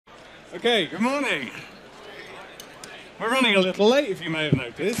Okay, good morning. We're running a little late, if you may have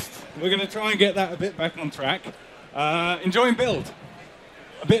noticed. We're going to try and get that a bit back on track. Enjoying build.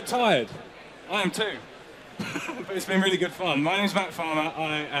 A bit tired. I am too. But it's been really good fun. My name's Matt Farmer.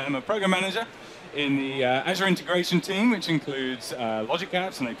 I am a program manager in the Azure integration team, which includes Logic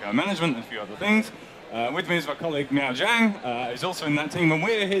Apps and API management and a few other things. With me is my colleague Miao Zhang, who's also in that team, and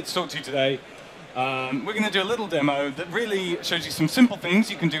we're here to talk to you today. We're going to do a little demo that really shows you some simple things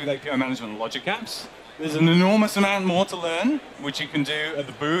you can do with API management and Logic Apps. There's an enormous amount more to learn, which you can do at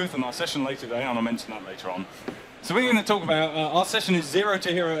the booth and our session later today, and I'll mention that later on. So we're going to talk about, our session is zero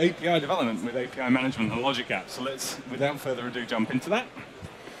to hero API development with API management and Logic Apps. So let's, without further ado, jump into that.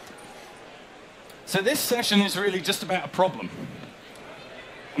 So this session is really just about a problem.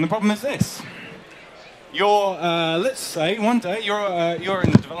 And the problem is this. Let's say one day you're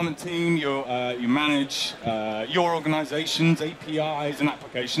in the development team, you manage your organization's APIs and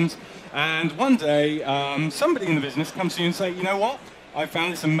applications, and one day somebody in the business comes to you and say, you know what, I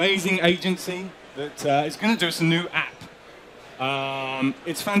found this amazing agency that is going to do us a new app.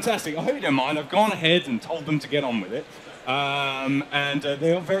 It's fantastic. I hope you don't mind. I've gone ahead and told them to get on with it. And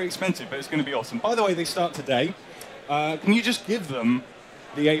they are very expensive, but it's going to be awesome. By the way, they start today. Can you just give them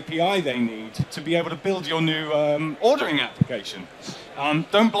the API they need to be able to build your new ordering application?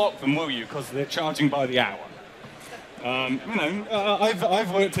 Don't block them, will you? Because they're charging by the hour.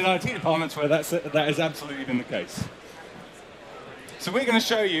 I've worked in IT departments where that has absolutely been the case. So we're going to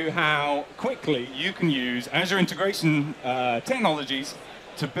show you how quickly you can use Azure integration technologies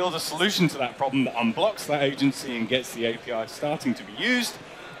to build a solution to that problem that unblocks that agency and gets the API starting to be used,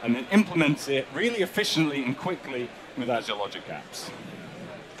 and then implements it really efficiently and quickly with Azure Logic Apps.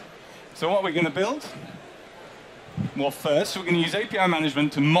 So what we're going to build? Well, first, we're going to use API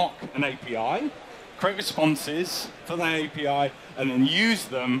management to mock an API, create responses for that API, and then use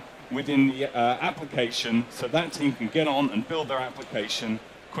them within the application so that team can get on and build their application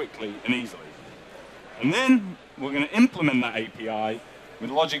quickly and easily. And then we're going to implement that API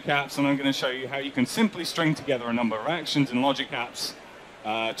with Logic Apps, and I'm going to show you how you can simply string together a number of actions in Logic Apps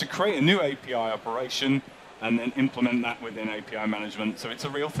to create a new API operation and then implement that within API management so it's a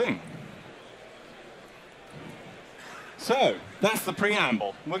real thing. So that's the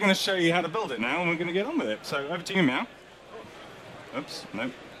preamble. We're going to show you how to build it now, and we're going to get on with it. So over to you, Meow. Oops, no.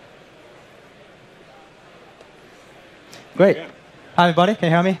 Great. Hi, everybody.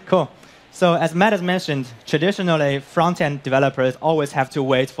 Can you hear me? Cool. So as Matt has mentioned, traditionally, front-end developers always have to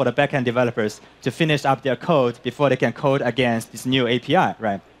wait for the back-end developers to finish up their code before they can code against this new API,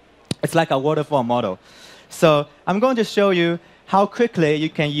 right? It's like a waterfall model. So I'm going to show you how quickly you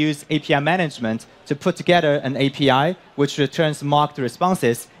can use API management to put together an API which returns mocked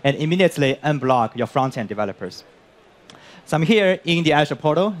responses and immediately unblock your front-end developers. So I'm here in the Azure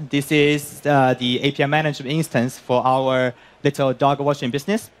portal. This is the API management instance for our little dog watching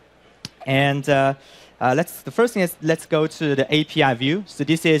business. And the first thing is, let's go to the API view. So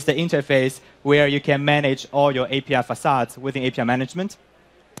this is the interface where you can manage all your API facades within API management.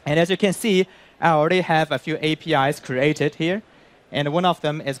 And as you can see, I already have a few APIs created here. And one of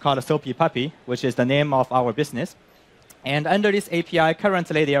them is called Soapy Puppy, which is the name of our business. And under this API,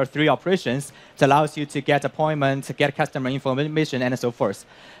 currently there are 3 operations that allows you to get appointments, get customer information, and so forth.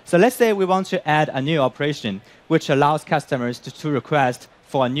 So let's say we want to add a new operation, which allows customers to request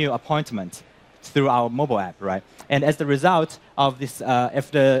for a new appointment through our mobile app, right? And as the result of this,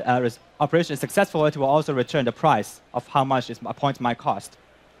 if the operation is successful, it will also return the price of how much this appointment might cost.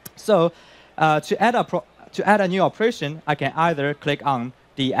 So to add a new operation, I can either click on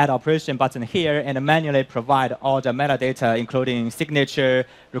the Add Operation button here and manually provide all the metadata, including signature,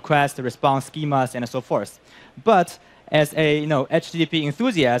 request, response schemas, and so forth. But as a HTTP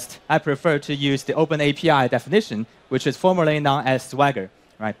enthusiast, I prefer to use the OpenAPI definition, which is formerly known as Swagger,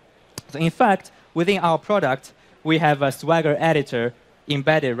 right? So in fact, within our product, we have a Swagger editor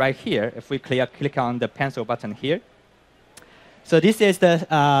embedded right here. If we click on the pencil button here. So this is the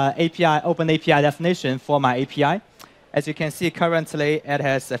OpenAPI definition for my API. As you can see, currently it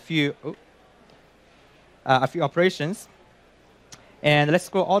has a few operations. And let's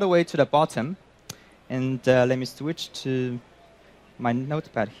go all the way to the bottom. And let me switch to my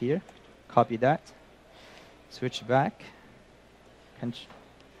notepad here. Copy that. Switch back.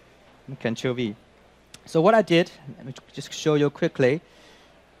 Control V. So what I did, let me just show you quickly.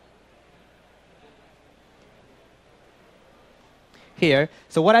 Here.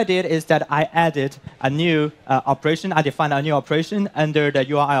 So what I did is that I added a new operation. I defined a new operation under the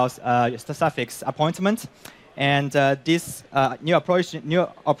URL suffix appointment. And this new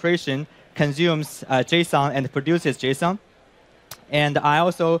operation consumes JSON and produces JSON. And I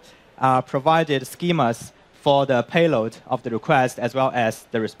also provided schemas for the payload of the request as well as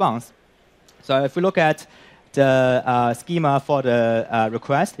the response. So if we look at the schema for the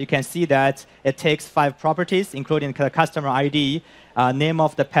request, you can see that it takes 5 properties, including the customer ID, name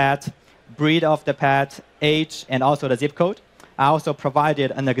of the pet, breed of the pet, age, and also the zip code. I also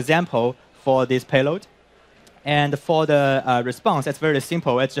provided an example for this payload. And for the response, it's very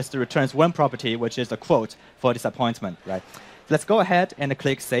simple. It just returns 1 property, which is a quote for disappointment. Right? So let's go ahead and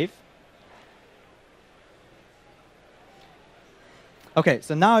click Save. OK,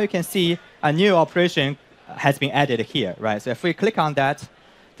 so now you can see a new operation has been added here. Right? So if we click on that,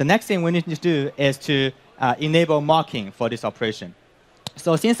 the next thing we need to do is to enable mocking for this operation.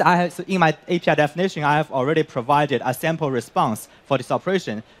 So since in my API definition, I have already provided a sample response for this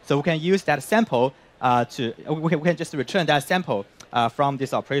operation. So we can use that sample we can just return that sample from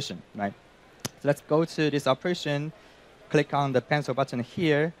this operation. Right? So let's go to this operation, click on the pencil button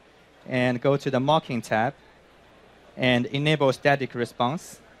here, and go to the mocking tab, and enable static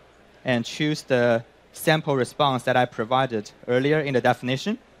response, and choose the sample response that I provided earlier in the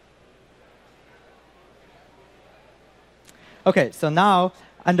definition. OK, so now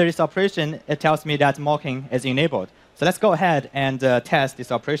under this operation, it tells me that mocking is enabled. So let's go ahead and test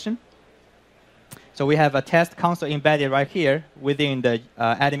this operation. So we have a test console embedded right here within the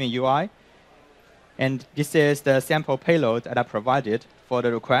admin UI. And this is the sample payload that I provided for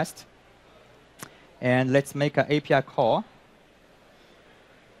the request. And let's make an API call.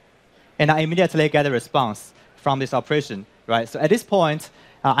 And I immediately get a response from this operation. Right? So at this point,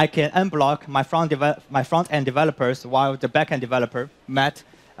 I can unblock my front-end developers while the back-end developer, Matt,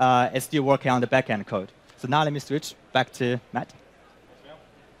 is still working on the back-end code. So now let me switch back to Matt.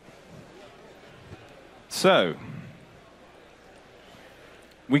 So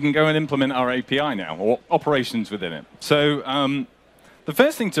we can go and implement our API now, or operations within it. So the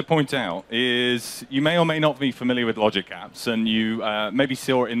first thing to point out is you may or may not be familiar with Logic Apps, and you maybe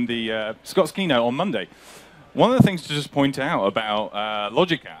saw it in the Scott's keynote on Monday. One of the things to just point out about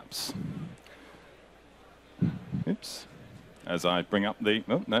Logic Apps, oops, as I bring up the,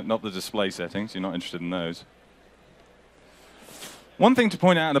 oh, no, not the display settings, you're not interested in those. One thing to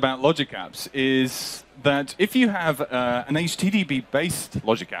point out about Logic Apps is that if you have an HTTP-based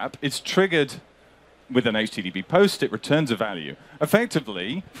Logic App, it's triggered with an HTTP post, it returns a value.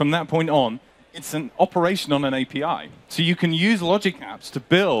 Effectively, from that point on, it's an operation on an API. So you can use Logic Apps to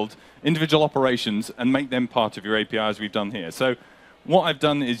build individual operations and make them part of your API, as we've done here. So what I've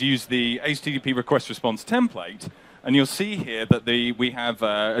done is use the HTTP request response template, and you'll see here that we have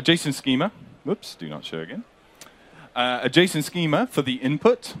a JSON schema. Whoops, do not show again. A JSON schema for the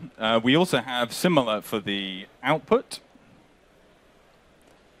input. We also have similar for the output.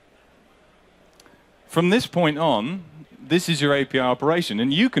 From this point on, this is your API operation,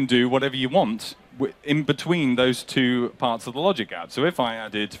 and you can do whatever you want in between those 2 parts of the Logic App. So if I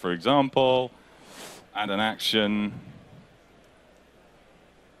added, for example, add an action.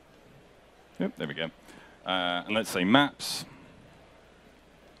 Yep, there we go. And let's say maps.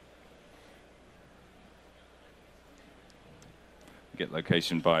 Get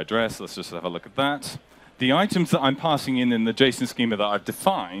location by address. Let's just have a look at that. The items that I'm passing in the JSON schema that I've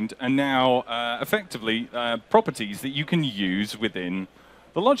defined are now effectively properties that you can use within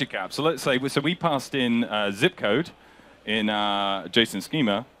the Logic App. So let's say, we passed in zip code in JSON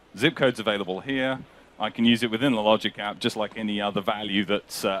schema. Zip code's available here. I can use it within the Logic App just like any other value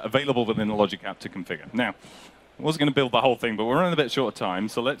that's available within the Logic App to configure. Now, I wasn't going to build the whole thing, but we're running a bit short of time,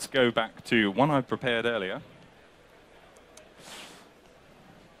 so let's go back to one I prepared earlier.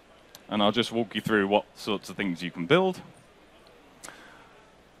 And I'll just walk you through what sorts of things you can build.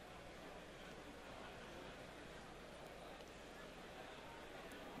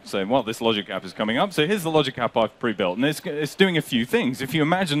 So while this Logic App is coming up, so here's the Logic App I've pre-built. And it's doing a few things. If you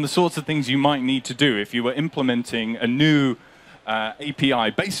imagine the sorts of things you might need to do if you were implementing a new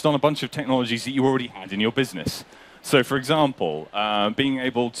API based on a bunch of technologies that you already had in your business. So for example, being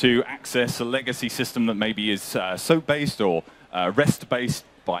able to access a legacy system that maybe is SOAP-based or REST-based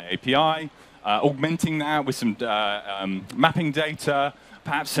by API, augmenting that with some mapping data,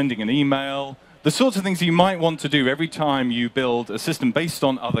 perhaps sending an email, the sorts of things you might want to do every time you build a system based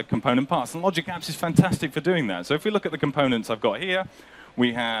on other component parts. And Logic Apps is fantastic for doing that. So if we look at the components I've got here,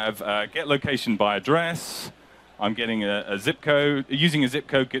 we have get location by address. I'm getting a zip code, using a zip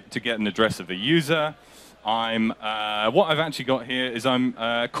code to get an address of a user. What I've actually got here is I'm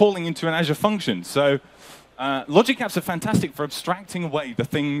calling into an Azure function. So Logic Apps are fantastic for abstracting away the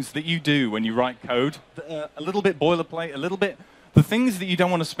things that you do when you write code that are a little bit boilerplate, a little bit The things that you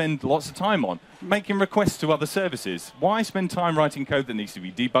don't want to spend lots of time on, making requests to other services. Why spend time writing code that needs to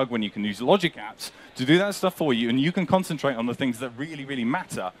be debugged when you can use Logic Apps to do that stuff for you, and you can concentrate on the things that really, really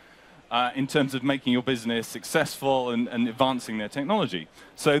matter in terms of making your business successful and advancing their technology.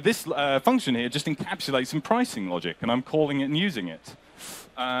 So this function here just encapsulates some pricing logic, and I'm calling it and using it.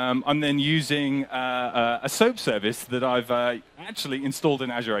 I'm then using a SOAP service that I've actually installed in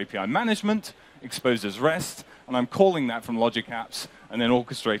Azure API Management, exposed as REST, and I'm calling that from Logic Apps and then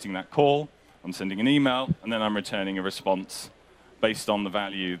orchestrating that call. I'm sending an email, and then I'm returning a response based on the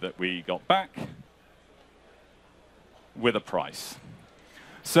value that we got back with a price.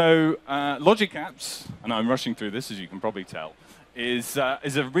 So Logic Apps, and I'm rushing through this as you can probably tell, is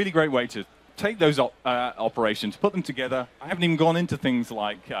a really great way to take those operations, put them together. I haven't even gone into things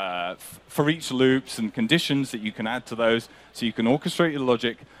like for each loops and conditions that you can add to those, so you can orchestrate your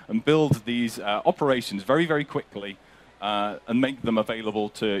logic and build these operations very, very quickly and make them available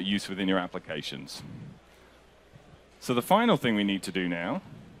to use within your applications. So the final thing we need to do now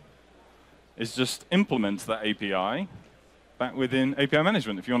is just implement that API back within API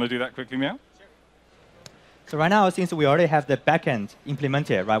Management. If you want to do that quickly, Meow. So right now, since we already have the backend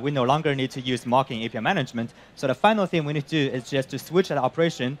implemented, right, we no longer need to use mocking API management. So the final thing we need to do is just to switch that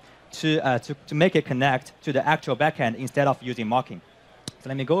operation to make it connect to the actual backend instead of using mocking. So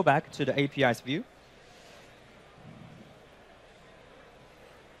let me go back to the APIs view.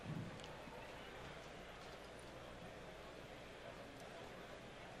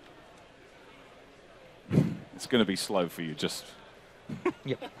 It's going to be slow for you, just...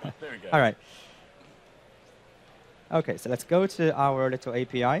 Yep. There we go. All right. OK, so let's go to our little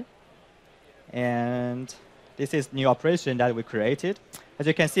API. And this is new operation that we created. As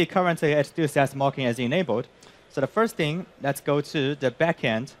you can see, currently, it still says mocking is enabled. So the first thing, let's go to the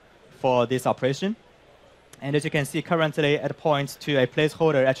backend for this operation. And as you can see, currently, it points to a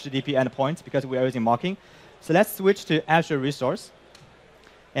placeholder HTTP endpoint because we are using mocking. So let's switch to Azure Resource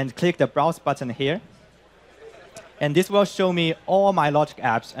and click the Browse button here. And this will show me all my Logic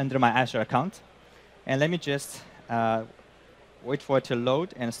apps under my Azure account. And let me just wait for it to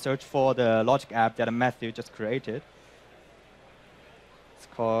load and search for the Logic app that Matthew just created. It's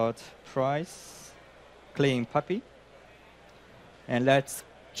called Price Clean Puppy. And let's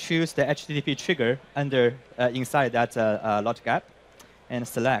choose the HTTP trigger under inside that Logic app and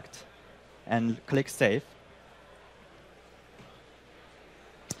select and click Save.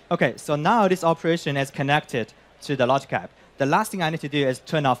 OK, so now this operation is connected to the Logic app. The last thing I need to do is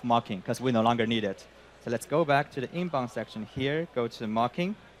turn off mocking, because we no longer need it. So let's go back to the inbound section here, go to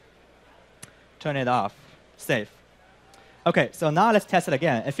mocking, turn it off, save. OK, so now let's test it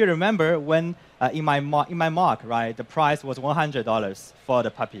again. If you remember, when in my mock, right, the price was $100 for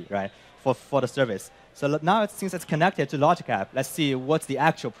the puppy, right, for the service. So now, since it's connected to Logic app, let's see what's the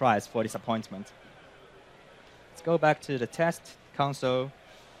actual price for this appointment. Let's go back to the test console.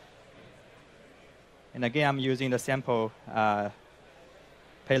 And again, I'm using the sample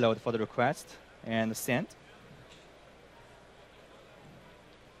payload for the request and send.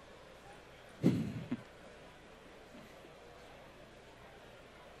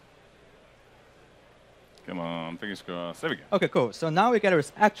 Come on, fingers crossed. There we go. OK, cool. So now we get an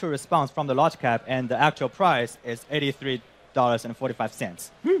actual response from the Logic app, and the actual price is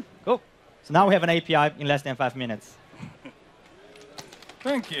 $83.45. Cool. So now we have an API in less than 5 minutes.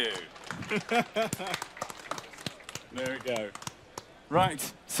 Thank you. There we go.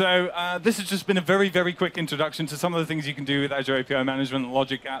 Right, so this has just been a very, very quick introduction to some of the things you can do with Azure API Management and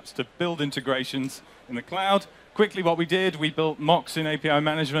Logic Apps to build integrations in the cloud. Quickly, what we did, we built mocks in API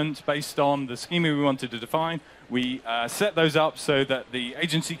Management based on the schema we wanted to define. We set those up so that the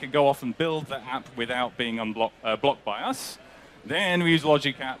agency could go off and build the app without being blocked by us. Then we used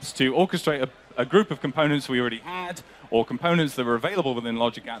Logic Apps to orchestrate a group of components we already had, or components that were available within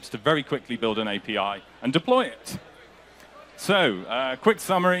Logic Apps to very quickly build an API and deploy it. So, quick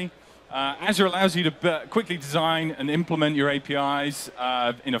summary. Azure allows you to quickly design and implement your APIs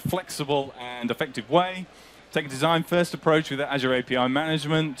in a flexible and effective way. Take a design-first approach with Azure API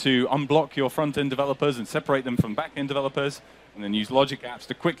Management to unblock your front-end developers and separate them from back-end developers, and then use Logic Apps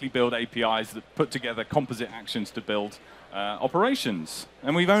to quickly build APIs that put together composite actions to build operations.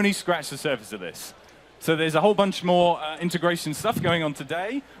 And we've only scratched the surface of this. So there's a whole bunch more integration stuff going on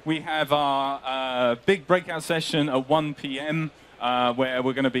today. We have our big breakout session at 1 p.m. Where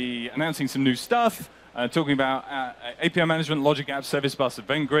we're going to be announcing some new stuff, talking about API Management, Logic Apps, Service Bus,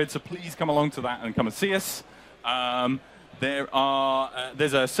 Event Grid. So please come along to that and come and see us.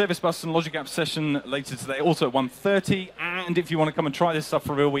 There's a Service Bus and Logic Apps session later today, also at 1:30. And if you want to come and try this stuff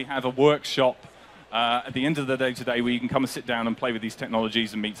for real, we have a workshop at the end of the day today where you can come and sit down and play with these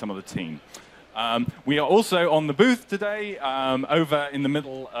technologies and meet some of the team. We are also on the booth today over in the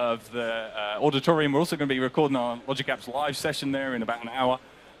middle of the auditorium. We're also going to be recording our Logic Apps live session there in about an hour.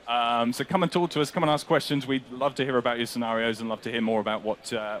 So come and talk to us, come and ask questions. We'd love to hear about your scenarios and love to hear more about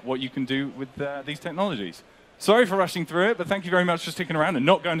what you can do with these technologies. Sorry for rushing through it, but thank you very much for sticking around and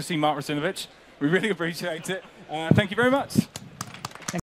not going to see Mark Russinovich. We really appreciate it. Thank you very much.